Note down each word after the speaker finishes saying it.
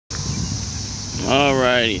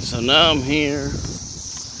Alrighty, so now I'm here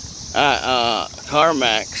at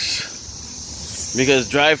CarMax because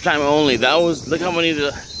drive time only. That was, look how many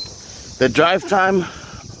the drive time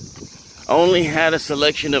only had a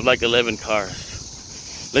selection of like 11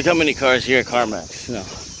 cars. Look how many cars here at CarMax. Now,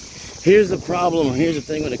 here's the problem. Here's the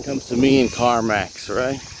thing when it comes to me and CarMax,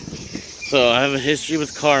 right? So I have a history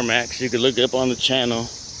with CarMax. You can look it up on the channel.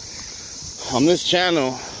 On this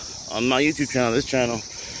channel, on my YouTube channel, this channel,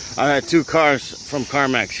 I had 2 cars from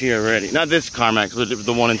CarMax here already. Not this CarMax, but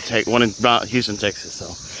the one in Houston, Texas.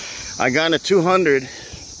 So I got a 200, 200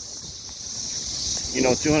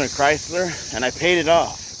 Chrysler, and I paid it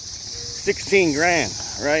off. 16 grand,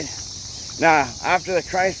 right? Now, after the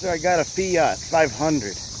Chrysler, I got a Fiat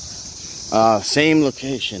 500. Same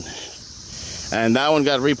location. And that one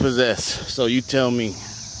got repossessed. So you tell me,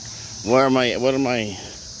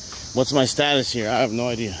 what's my status here? I have no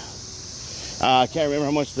idea. I can't remember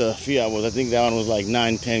how much the Fiat was. I think that one was like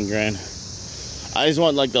 9-10 grand. I just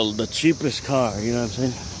want like the cheapest car, you know what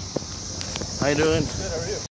I'm saying? How you doing?